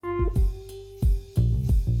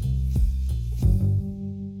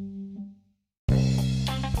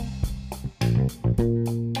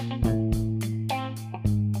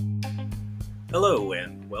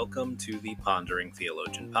welcome to the Pondering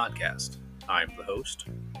Theologian podcast. I'm the host,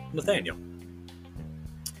 Nathaniel.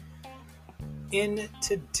 In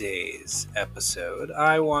today's episode,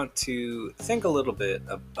 I want to think a little bit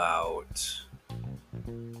about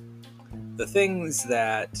the things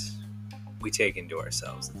that we take into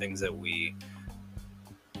ourselves, the things that we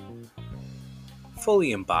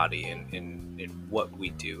fully embody in what we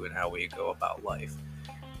do and how we go about life.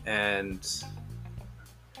 And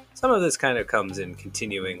some of this kind of comes in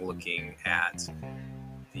continuing looking at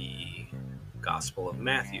the Gospel of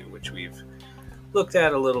Matthew, which we've looked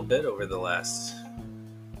at a little bit over the last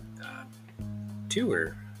two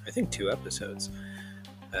episodes.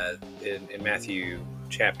 In Matthew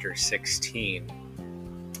chapter 16,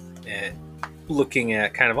 and looking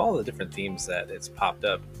at kind of all the different themes that it's popped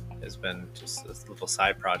up has been just this little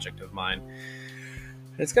side project of mine.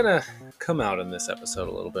 It's going to come out in this episode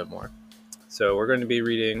a little bit more. So we're going to be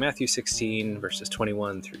reading Matthew 16, verses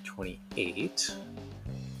 21 through 28,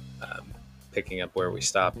 picking up where we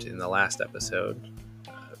stopped in the last episode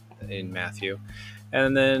in Matthew.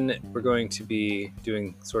 And then we're going to be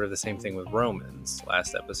doing sort of the same thing with Romans.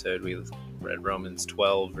 Last episode, we read Romans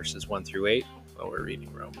 12, verses 1 through 8. Well, we're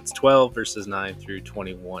reading Romans 12, verses 9 through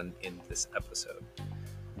 21 in this episode.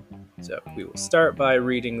 So we will start by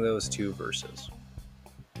reading those two verses.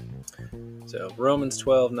 So Romans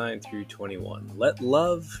 12, 9 through 21. Let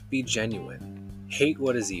love be genuine. Hate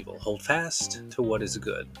what is evil. Hold fast to what is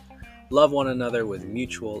good. Love one another with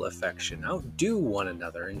mutual affection. Outdo one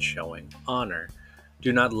another in showing honor.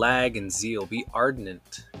 Do not lag in zeal. Be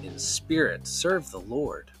ardent in spirit. Serve the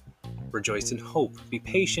Lord. Rejoice in hope. Be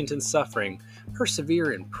patient in suffering.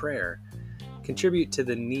 Persevere in prayer. Contribute to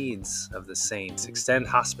the needs of the saints. Extend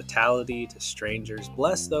hospitality to strangers.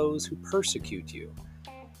 Bless those who persecute you.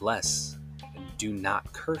 Bless and do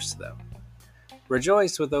not curse them.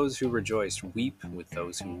 Rejoice with those who rejoice. Weep with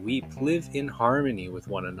those who weep. Live in harmony with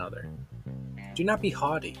one another. Do not be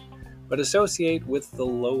haughty, but associate with the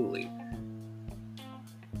lowly.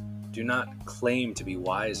 Do not claim to be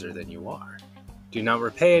wiser than you are. Do not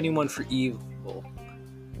repay anyone for evil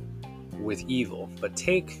with evil, but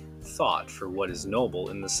take thought for what is noble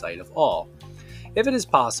in the sight of all. If it is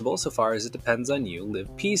possible, so far as it depends on you,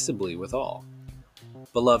 live peaceably with all.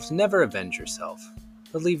 Beloved, never avenge yourself,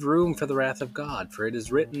 but leave room for the wrath of God, for it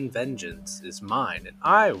is written, Vengeance is mine, and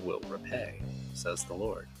I will repay, says the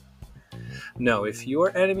Lord. No, if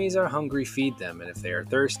your enemies are hungry, feed them, and if they are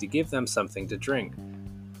thirsty, give them something to drink.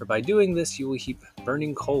 For by doing this you will heap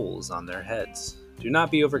burning coals on their heads. Do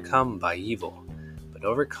not be overcome by evil, but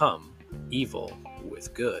overcome evil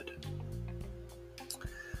with good.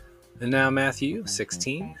 And now Matthew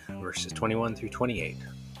 16, verses 21 through 28.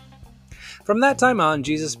 From that time on,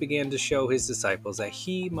 Jesus began to show his disciples that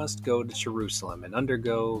he must go to Jerusalem and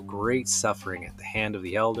undergo great suffering at the hand of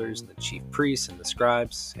the elders and the chief priests and the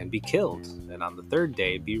scribes, and be killed, and on the third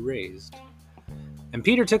day be raised. And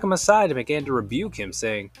Peter took him aside and began to rebuke him,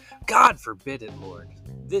 saying, God forbid it, Lord.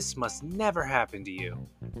 This must never happen to you.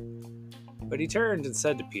 But he turned and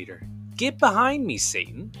said to Peter, Get behind me,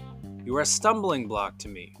 Satan. You are a stumbling block to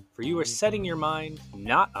me, for you are setting your mind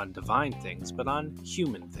not on divine things, but on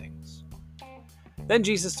human things. Then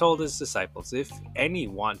Jesus told his disciples, If any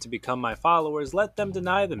want to become my followers, let them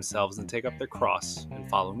deny themselves and take up their cross and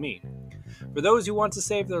follow me. For those who want to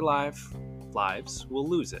save their lives will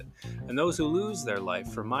lose it, and those who lose their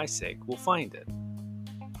life for my sake will find it.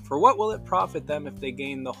 For what will it profit them if they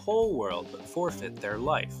gain the whole world but forfeit their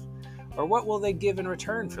life? Or what will they give in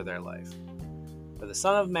return for their life? For the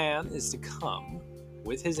Son of Man is to come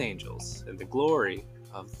with his angels in the glory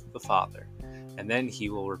of the Father, and then he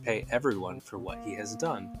will repay everyone for what he has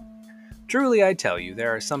done. Truly I tell you,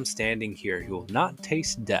 there are some standing here who will not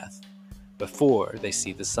taste death before they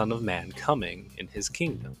see the Son of Man coming in his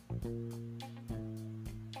kingdom.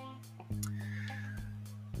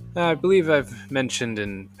 I believe I've mentioned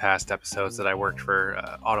in past episodes that I worked for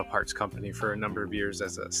an auto parts company for a number of years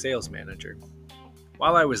as a sales manager.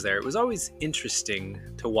 While I was there, it was always interesting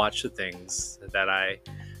to watch the things that I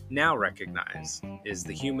now recognize is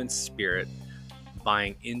the human spirit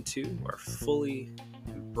buying into or fully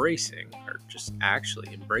embracing or just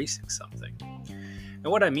actually embracing something.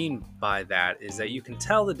 And what I mean by that is that you can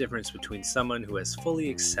tell the difference between someone who has fully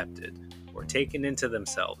accepted or taken into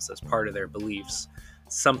themselves as part of their beliefs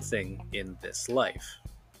something in this life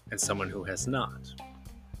and someone who has not.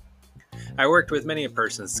 I worked with many a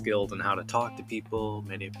person skilled in how to talk to people,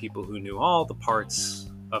 many people who knew all the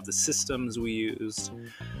parts of the systems we used,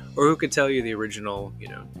 or who could tell you the original,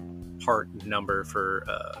 part number for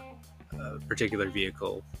a particular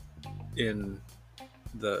vehicle in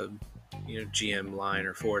the GM line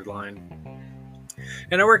or Ford line.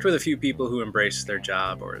 And I worked with a few people who embraced their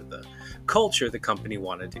job or the culture the company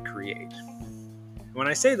wanted to create. When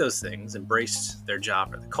I say those things, embraced their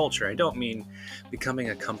job or the culture, I don't mean becoming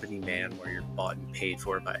a company man where you're bought and paid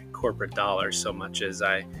for by corporate dollars so much as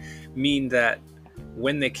I mean that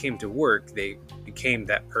when they came to work, they became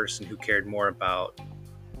that person who cared more about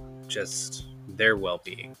just their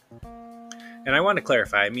well-being. And I want to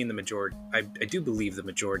clarify, I mean the majority, I do believe the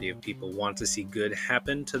majority of people want to see good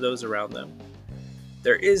happen to those around them.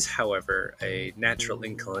 There is, however, a natural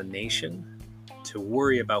inclination to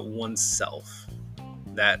worry about oneself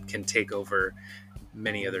that can take over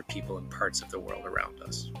many other people and parts of the world around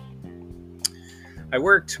us. I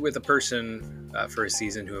worked with a person for a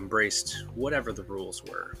season who embraced whatever the rules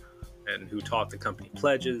were and who taught the company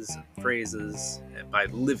pledges and phrases by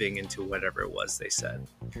living into whatever it was they said.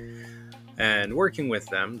 And working with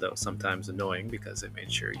them, though sometimes annoying because it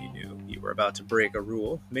made sure you knew you were about to break a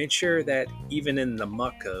rule, made sure that even in the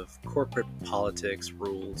muck of corporate politics,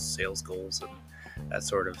 rules, sales goals, and that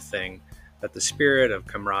sort of thing, that the spirit of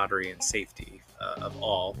camaraderie and safety of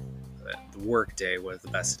all, the workday was the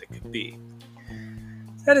best it could be.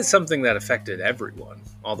 That is something that affected everyone,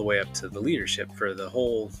 all the way up to the leadership for the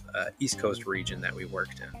whole East Coast region that we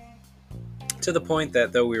worked in. To the point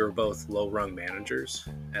that though we were both low-rung managers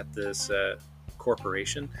at this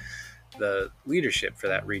corporation, the leadership for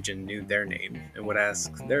that region knew their name and would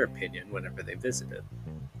ask their opinion whenever they visited.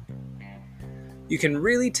 You can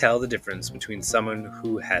really tell the difference between someone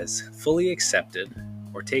who has fully accepted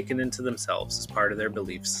or taken into themselves as part of their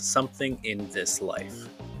beliefs something in this life.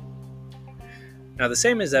 Now, the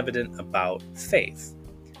same is evident about faith.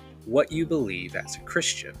 What you believe as a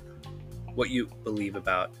Christian, what you believe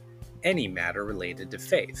about any matter related to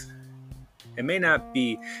faith. It may not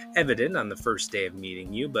be evident on the first day of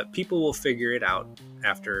meeting you, but people will figure it out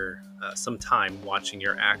after some time watching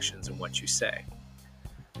your actions and what you say.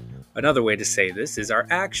 Another way to say this is our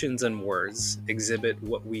actions and words exhibit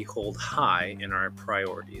what we hold high in our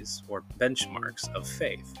priorities or benchmarks of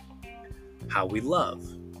faith. How we love,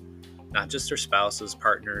 not just our spouses,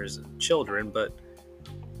 partners, and children, but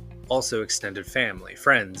also extended family,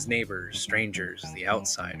 friends, neighbors, strangers, the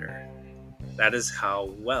outsider. That is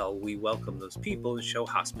how well we welcome those people and show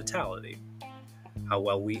hospitality. How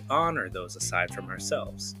well we honor those aside from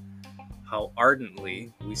ourselves. How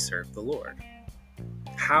ardently we serve the Lord.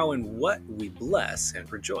 How and what we bless and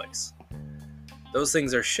rejoice. Those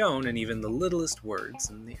things are shown in even the littlest words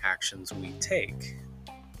and the actions we take.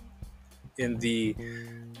 In the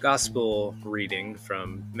Gospel reading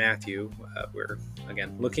from Matthew, we're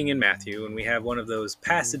again looking in Matthew, and we have one of those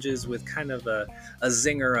passages with kind of a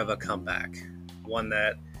zinger of a comeback, one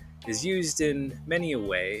that is used in many a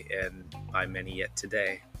way and by many yet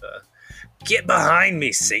today. Get behind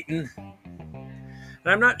me, Satan!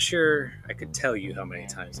 And I'm not sure I could tell you how many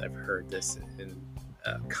times I've heard this in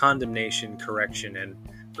condemnation, correction, and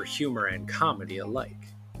for humor and comedy alike.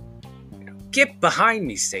 Get behind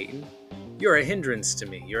me, Satan! You're a hindrance to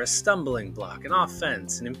me. You're a stumbling block, an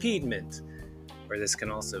offense, an impediment. Or this can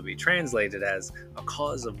also be translated as a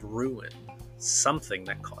cause of ruin, something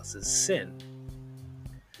that causes sin.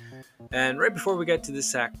 And right before we get to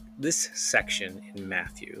this section in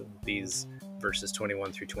Matthew, these verses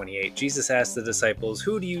 21 through 28, Jesus asked the disciples,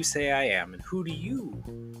 "Who do you say I am, and who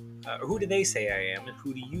do they say I am, and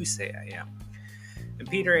who do you say I am?" And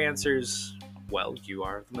Peter answers, "Well, you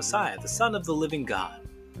are the Messiah, the Son of the living God.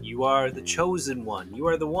 You are the chosen one. You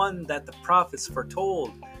are the one that the prophets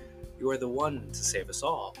foretold. You are the one to save us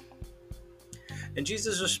all." And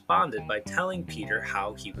Jesus responded by telling Peter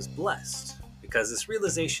how he was blessed, because this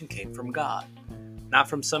realization came from God, not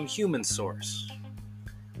from some human source.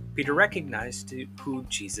 Peter recognized who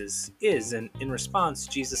Jesus is, and in response,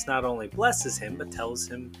 Jesus not only blesses him, but tells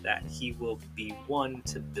him that he will be one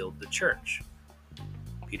to build the church.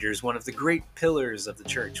 Peter is one of the great pillars of the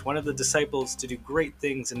church, one of the disciples to do great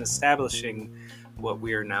things in establishing what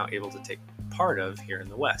we are now able to take part of here in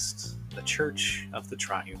the West, the Church of the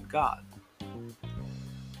Triune God.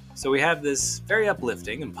 So we have this very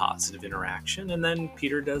uplifting and positive interaction, and then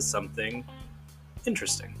Peter does something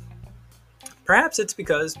interesting. Perhaps it's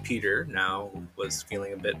because Peter now was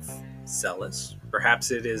feeling a bit zealous.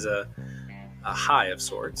 Perhaps it is a high of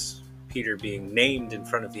sorts. Peter being named in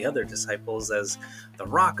front of the other disciples as the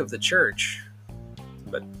rock of the church.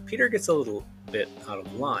 But Peter gets a little bit out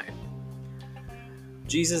of line.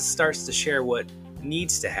 Jesus starts to share what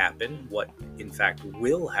needs to happen, what in fact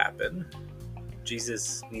will happen.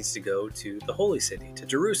 Jesus needs to go to the holy city, to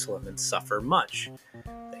Jerusalem, and suffer much,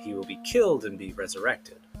 that he will be killed and be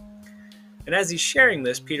resurrected. And as he's sharing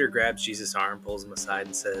this, Peter grabs Jesus' arm, pulls him aside,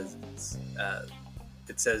 and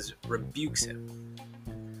rebukes him.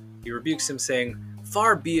 He rebukes him, saying,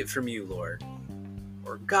 "Far be it from you, Lord,"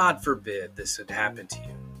 or "God forbid this would happen to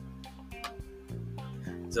you."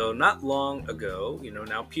 So not long ago,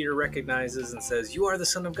 now Peter recognizes and says, "You are the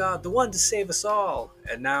Son of God, the one to save us all."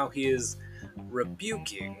 And now he is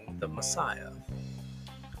rebuking the Messiah.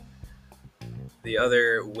 The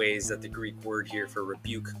other ways that the Greek word here for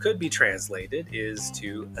rebuke could be translated is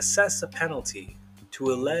to assess a penalty,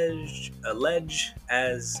 to allege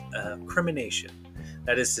as a crimination,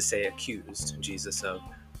 that is to say, accused Jesus of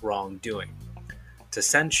wrongdoing, to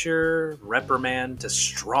censure, reprimand, to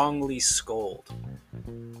strongly scold.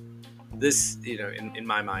 This, in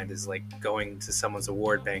my mind, is like going to someone's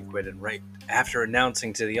award banquet and right after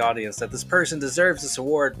announcing to the audience that this person deserves this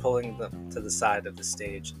award, pulling them to the side of the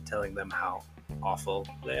stage and telling them how awful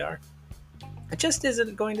they are. It just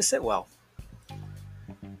isn't going to sit well.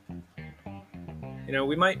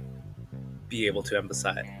 We might be able to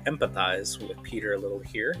empathize with Peter a little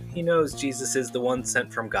here. He knows Jesus is the one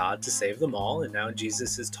sent from God to save them all, and now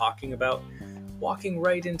Jesus is talking about walking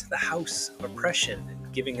right into the house of oppression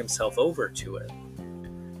and giving himself over to it.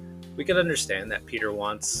 We can understand that Peter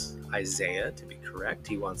wants Isaiah to be correct.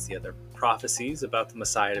 He wants the other prophecies about the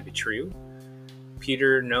Messiah to be true.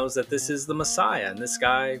 Peter knows that this is the Messiah, and this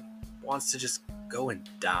guy wants to just go and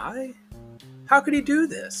die? How could he do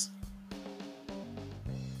this?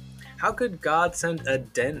 How could God send a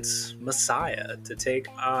dense Messiah to take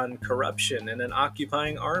on corruption and an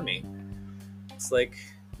occupying army? It's like,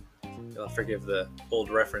 you'll forgive the old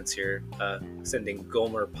reference here, sending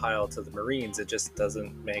Gomer Pyle to the Marines. It just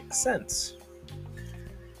doesn't make sense.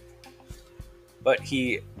 But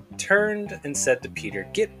he turned and said to Peter,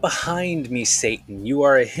 "Get behind me, Satan. You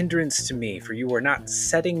are a hindrance to me, for you are not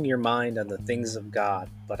setting your mind on the things of God,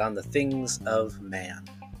 but on the things of man."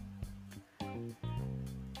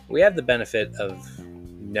 We have the benefit of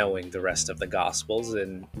knowing the rest of the Gospels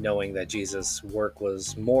and knowing that Jesus' work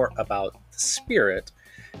was more about the Spirit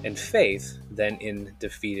and faith than in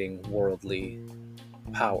defeating worldly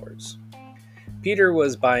powers. Peter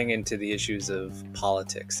was buying into the issues of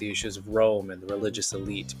politics, the issues of Rome and the religious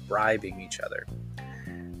elite bribing each other.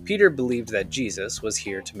 Peter believed that Jesus was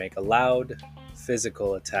here to make a loud,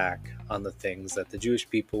 physical attack on the things that the Jewish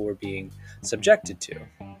people were being subjected to,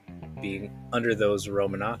 being under those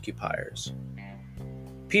Roman occupiers.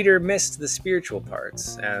 Peter missed the spiritual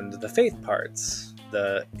parts and the faith parts,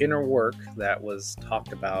 the inner work that was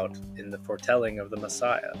talked about in the foretelling of the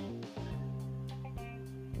Messiah.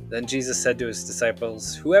 Then Jesus said to his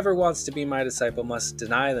disciples, "Whoever wants to be my disciple must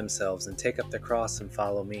deny themselves and take up their cross and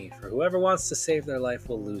follow me. For whoever wants to save their life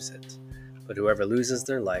will lose it, but whoever loses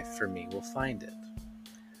their life for me will find it.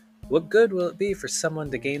 What good will it be for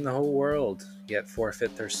someone to gain the whole world, yet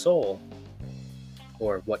forfeit their soul?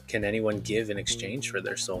 Or what can anyone give in exchange for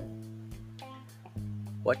their soul?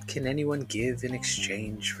 What can anyone give in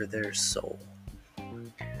exchange for their soul?"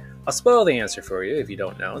 I'll spoil the answer for you if you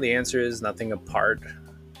don't know. The answer is nothing apart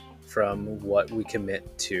from what we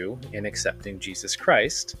commit to in accepting Jesus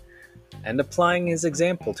Christ and applying his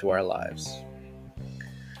example to our lives.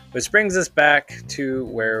 Which brings us back to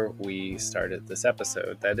where we started this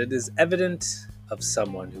episode, that it is evident of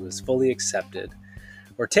someone who is fully accepted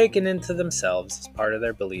or taken into themselves as part of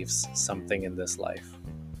their beliefs something in this life.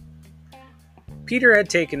 Peter had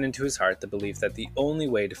taken into his heart the belief that the only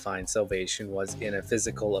way to find salvation was in a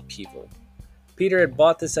physical upheaval. Peter had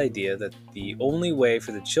bought this idea that the only way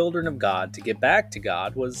for the children of God to get back to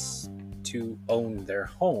God was to own their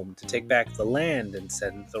home, to take back the land and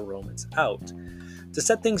send the Romans out, to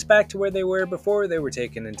set things back to where they were before they were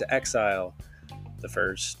taken into exile, the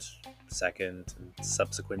first, second, and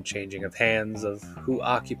subsequent changing of hands of who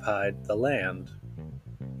occupied the land.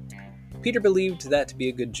 Peter believed that to be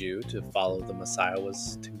a good Jew, to follow the Messiah,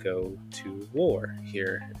 was to go to war.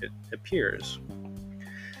 Here it appears.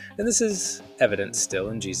 And this is evident still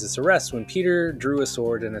in Jesus' arrest when Peter drew a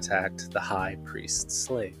sword and attacked the high priest's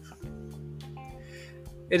slave.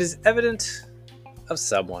 It is evident of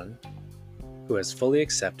someone who has fully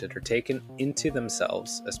accepted or taken into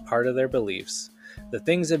themselves as part of their beliefs the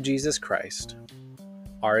things of Jesus Christ,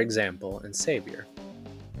 our example and Savior.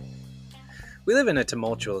 We live in a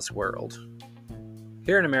tumultuous world.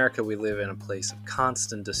 Here in America, we live in a place of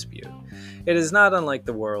constant dispute. It is not unlike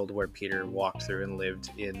the world where Peter walked through and lived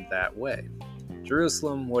in that way.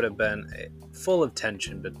 Jerusalem would have been full of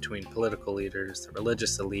tension between political leaders, the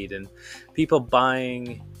religious elite, and people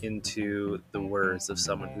buying into the words of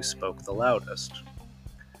someone who spoke the loudest.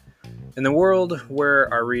 In the world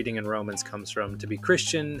where our reading in Romans comes from, to be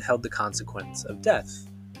Christian held the consequence of death.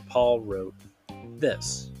 Paul wrote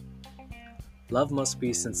this: "Love must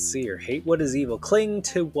be sincere, hate what is evil, cling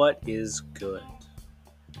to what is good."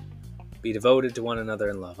 Be devoted to one another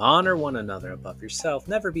in love. Honor one another above yourself.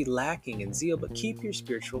 Never be lacking in zeal, but keep your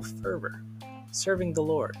spiritual fervor, serving the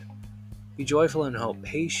Lord. Be joyful in hope,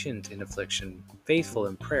 patient in affliction, faithful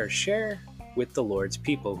in prayer. Share with the Lord's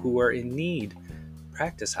people who are in need.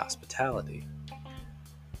 Practice hospitality.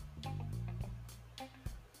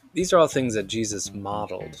 These are all things that Jesus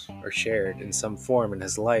modeled or shared in some form in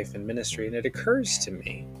his life and ministry, and it occurs to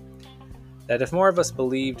me that if more of us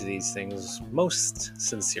believed these things most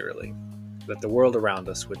sincerely, that the world around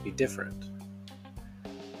us would be different.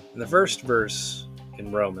 And the first verse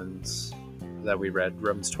in Romans that we read,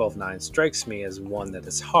 Romans 12:9, strikes me as one that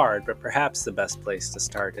is hard, but perhaps the best place to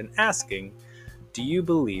start in asking, do you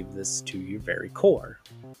believe this to your very core?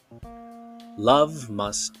 Love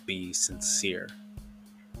must be sincere.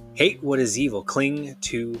 Hate what is evil, cling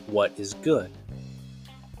to what is good.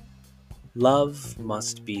 Love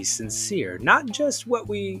must be sincere, not just what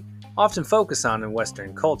we often focus on in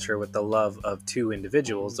Western culture with the love of two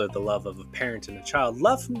individuals or the love of a parent and a child.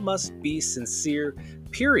 Love must be sincere,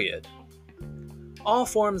 period. All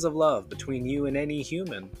forms of love between you and any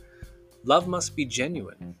human. Love must be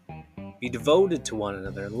genuine. Be devoted to one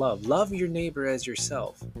another in love. Love your neighbor as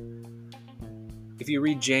yourself. If you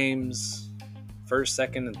read James,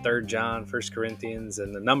 1st, 2nd, and 3rd John, 1 Corinthians,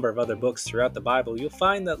 and a number of other books throughout the Bible, you'll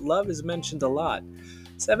find that love is mentioned a lot,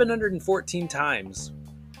 714 times,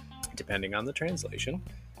 depending on the translation.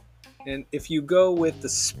 And if you go with the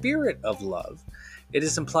spirit of love, it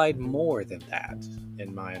is implied more than that,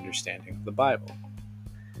 in my understanding of the Bible.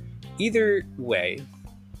 Either way,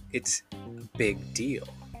 it's a big deal.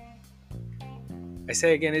 I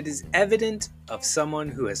say again, it is evident of someone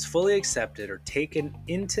who has fully accepted or taken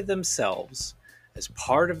into themselves as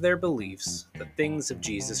part of their beliefs the things of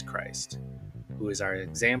Jesus Christ, who is our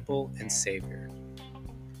example and Savior.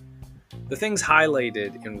 The things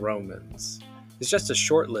highlighted in Romans is just a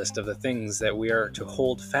short list of the things that we are to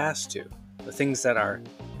hold fast to, the things that are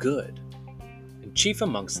good, and chief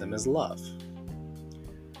amongst them is love.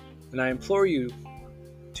 And I implore you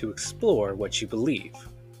to explore what you believe,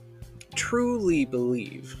 truly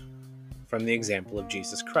believe, from the example of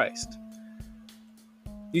Jesus Christ.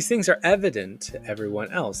 These things are evident to everyone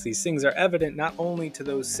else. These things are evident not only to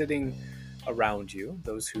those sitting around you,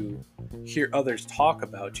 those who hear others talk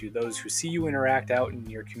about you, those who see you interact out in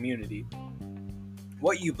your community.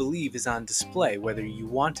 What you believe is on display, whether you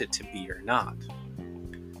want it to be or not.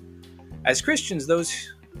 As Christians, those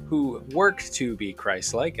who work to be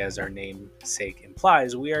Christ-like, as our namesake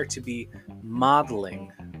implies, we are to be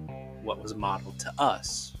modeling what was modeled to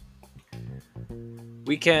us.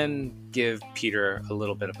 We can give Peter a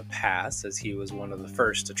little bit of a pass, as he was one of the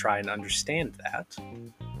first to try and understand that.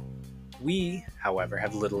 We, however,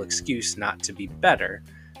 have little excuse not to be better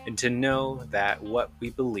and to know that what we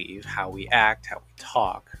believe, how we act, how we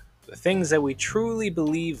talk, the things that we truly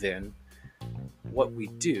believe in, what we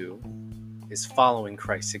do, is following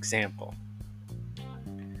Christ's example.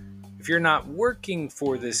 If you're not working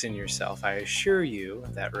for this in yourself, I assure you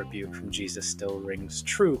that rebuke from Jesus still rings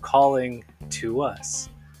true, calling to us.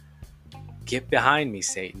 Get behind me,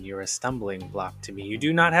 Satan. You're a stumbling block to me. You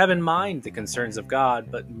do not have in mind the concerns of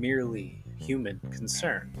God, but merely human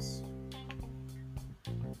concerns.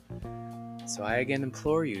 So I again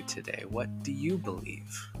implore you today, what do you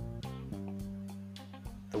believe?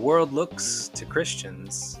 The world looks to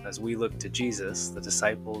Christians as we look to Jesus, the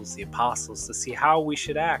disciples, the apostles, to see how we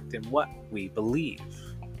should act and what we believe.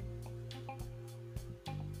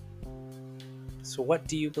 So what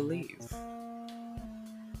do you believe?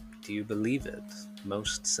 Do you believe it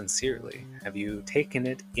most sincerely? Have you taken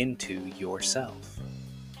it into yourself?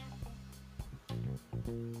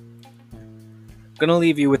 I'm going to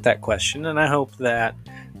leave you with that question, and I hope that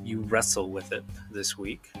you wrestle with it this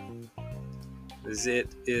week, as it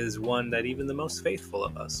is one that even the most faithful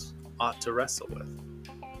of us ought to wrestle with.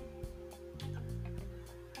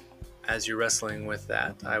 As you're wrestling with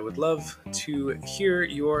that, I would love to hear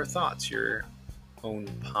your thoughts, your own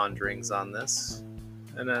ponderings on this,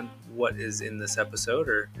 and then what is in this episode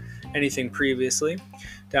or anything previously.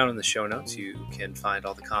 Down in the show notes, you can find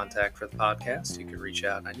all the contact for the podcast. You can reach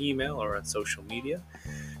out on email or on social media.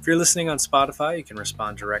 If you're listening on Spotify, you can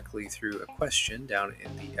respond directly through a question down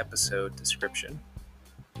in the episode description.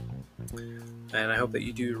 And I hope that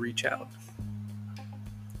you do reach out.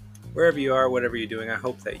 Wherever you are, whatever you're doing, I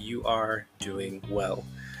hope that you are doing well.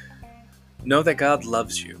 Know that God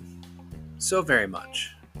loves you so very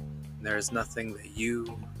much. There is nothing that you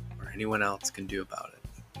or anyone else can do about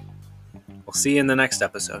it. We'll see you in the next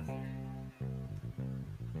episode.